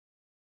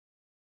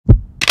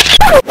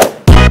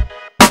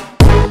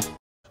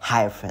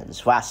Hi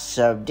friends, what's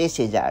up? This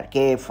is our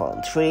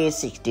iPhone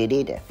 360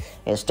 reader.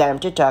 It's time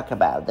to talk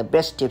about the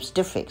best tips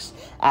to fix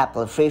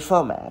Apple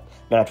Freeform app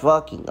not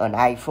working on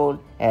iPhone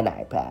and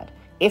iPad.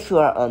 If you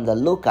are on the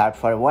lookout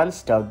for a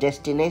one-stop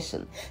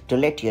destination to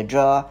let you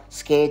draw,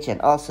 sketch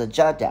and also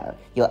jot down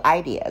your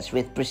ideas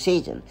with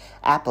precision,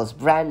 Apple's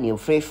brand new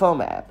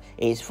Freeform app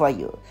is for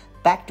you.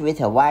 Packed with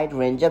a wide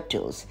range of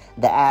tools,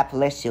 the app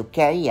lets you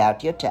carry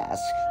out your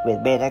tasks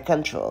with better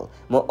control.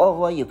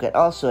 Moreover, you can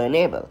also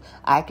enable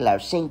iCloud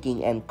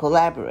syncing and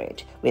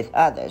collaborate with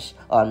others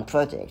on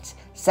projects.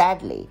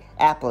 Sadly,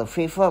 Apple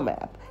Freeform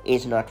app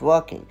is not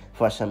working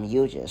for some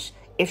users.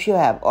 If you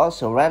have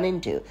also run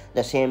into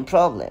the same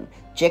problem,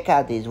 check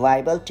out these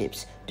viable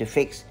tips to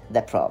fix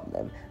the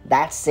problem.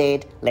 That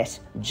said, let's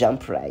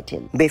jump right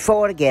in.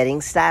 Before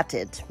getting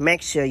started,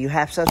 make sure you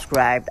have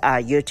subscribed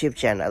our YouTube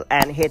channel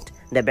and hit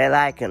the bell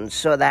icon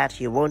so that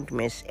you won't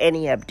miss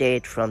any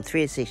update from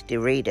 360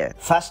 Reader.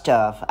 First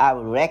off, I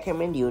would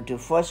recommend you to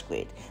first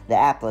quit the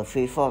Apple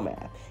Freeform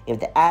app. If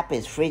the app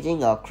is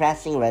freezing or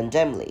crashing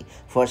randomly,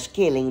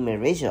 scaling may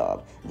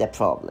resolve the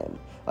problem.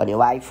 On your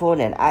iPhone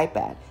and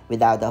iPad,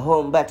 without the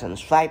home button,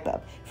 swipe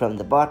up from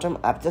the bottom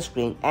of the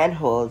screen and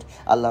hold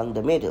along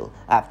the middle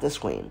of the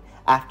screen.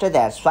 After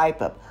that,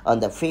 swipe up on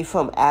the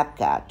Freeform app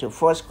card to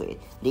force quit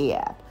the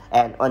app.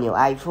 And on your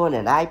iPhone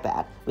and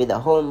iPad, with the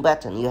home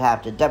button, you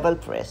have to double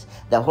press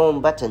the home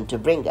button to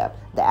bring up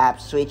the app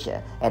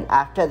switcher, and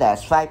after that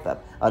swipe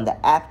up on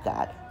the app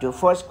card to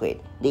force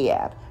quit the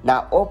app.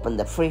 Now open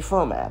the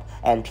Freeform app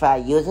and try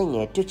using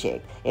it to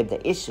check if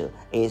the issue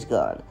is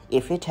gone.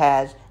 If it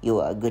has,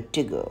 you are good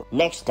to go.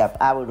 Next up,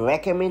 I would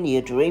recommend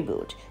you to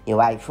reboot your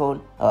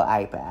iPhone or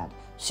iPad.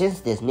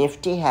 Since this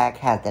nifty hack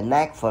has the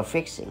knack for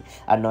fixing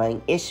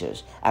annoying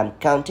issues, I'm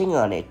counting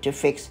on it to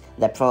fix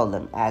the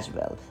problem as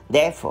well.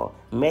 Therefore,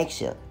 make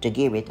sure to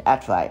give it a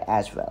try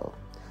as well.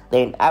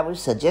 Then I would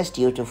suggest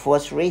you to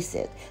force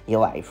reset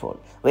your iPhone.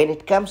 When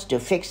it comes to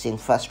fixing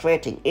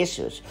frustrating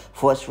issues,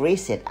 force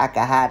reset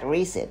aka hard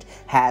reset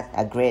has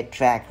a great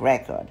track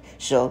record,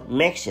 so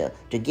make sure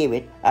to give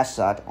it a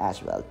shot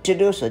as well. To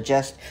do so,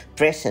 just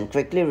press and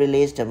quickly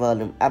release the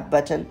volume up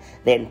button,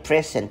 then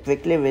press and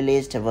quickly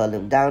release the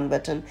volume down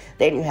button,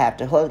 then you have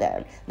to hold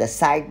down the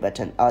side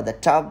button or the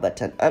top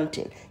button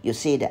until you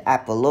see the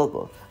Apple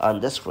logo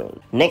on the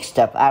screen. Next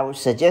up, I would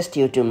suggest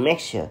you to make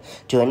sure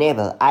to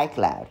enable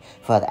iCloud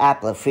for the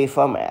Apple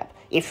Freeform app.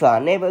 If you are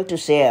unable to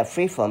share a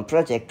Freeform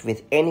project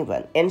with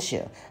anyone,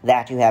 ensure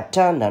that you have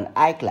turned on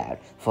iCloud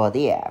for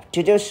the app.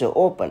 To do so,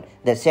 open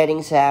the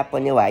Settings app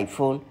on your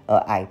iPhone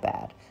or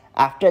iPad.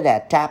 After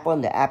that, tap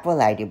on the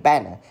appleid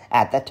banner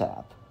at the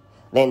top.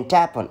 Then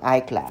tap on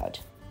iCloud.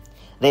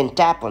 Then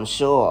tap on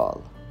Show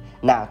All.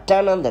 Now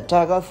turn on the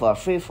toggle for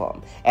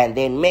Freeform and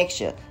then make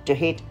sure to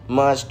hit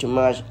Merge to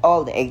merge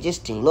all the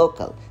existing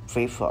local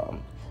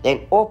Freeform.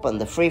 Then open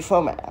the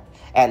Freeform app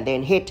and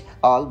then hit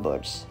All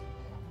Boards.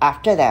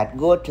 After that,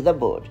 go to the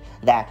board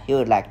that you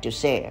would like to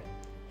share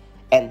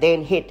and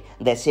then hit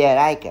the share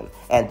icon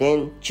and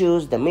then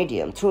choose the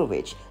medium through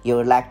which you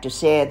would like to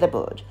share the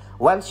board.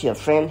 Once your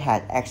friend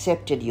has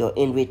accepted your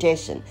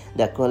invitation,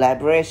 the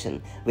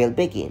collaboration will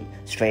begin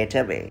straight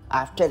away.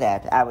 After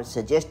that, I would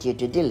suggest you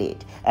to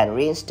delete and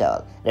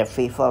reinstall the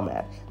Freeform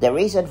app. The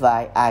reason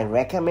why I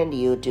recommend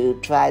you to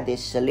try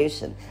this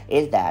solution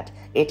is that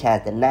it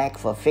has the knack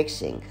for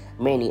fixing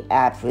many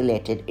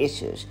app-related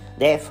issues.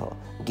 Therefore,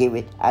 give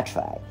it a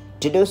try.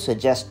 To do so,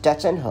 just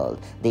touch and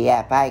hold the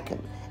app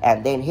icon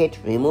and then hit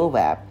Remove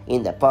App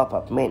in the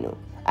pop-up menu.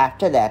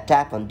 After that,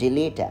 tap on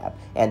Delete App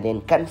and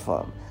then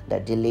confirm the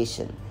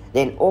deletion.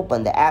 Then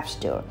open the App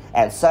Store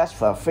and search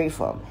for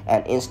Freeform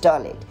and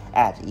install it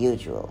as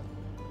usual.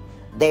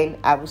 Then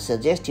I would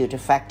suggest you to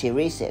factory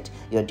reset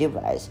your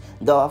device.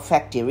 Though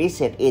factory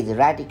reset is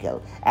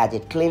radical as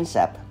it cleans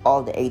up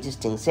all the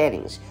existing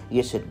settings,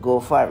 you should go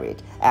for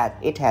it as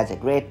it has a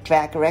great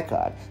track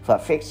record for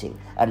fixing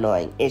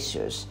annoying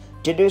issues.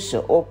 To do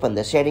so, open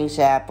the Settings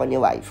app on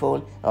your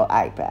iPhone or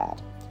iPad.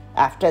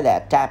 After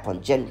that, tap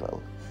on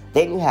General.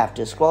 Then you have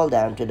to scroll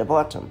down to the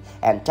bottom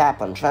and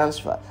tap on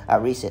Transfer or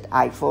Reset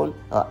iPhone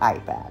or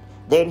iPad.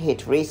 Then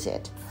hit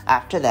Reset.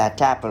 After that,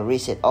 tap on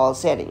Reset All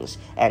Settings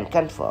and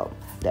confirm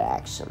the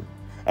action.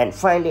 And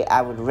finally,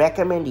 I would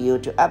recommend you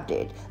to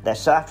update the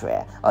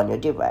software on your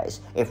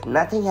device. If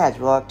nothing has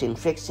worked in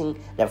fixing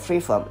the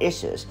Freeform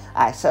issues,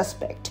 I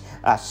suspect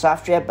a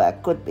software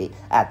bug could be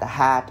at the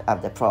heart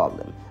of the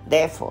problem.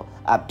 Therefore,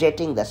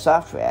 updating the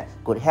software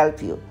could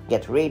help you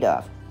get rid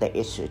of the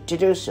issue. To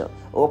do so,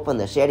 open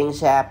the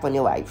Settings app on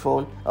your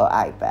iPhone or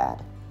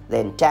iPad.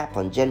 Then tap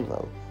on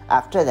General.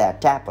 After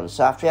that, tap on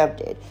Software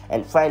Update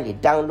and finally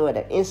download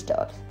and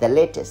install the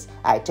latest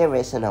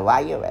iteration of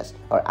iOS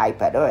or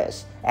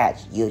iPadOS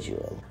as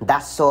usual.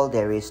 That's all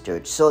there is to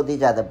it. So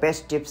these are the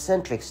best tips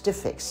and tricks to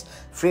fix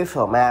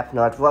Freeform app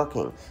not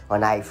working on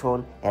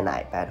iPhone and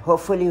iPad.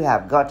 Hopefully you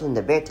have gotten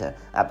the better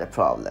of the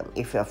problem.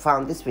 If you have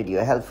found this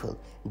video helpful,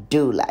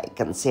 do like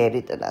and share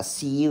it, and I'll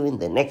see you in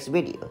the next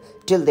video.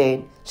 Till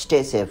then,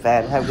 stay safe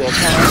and have a great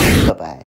time. Bye-bye.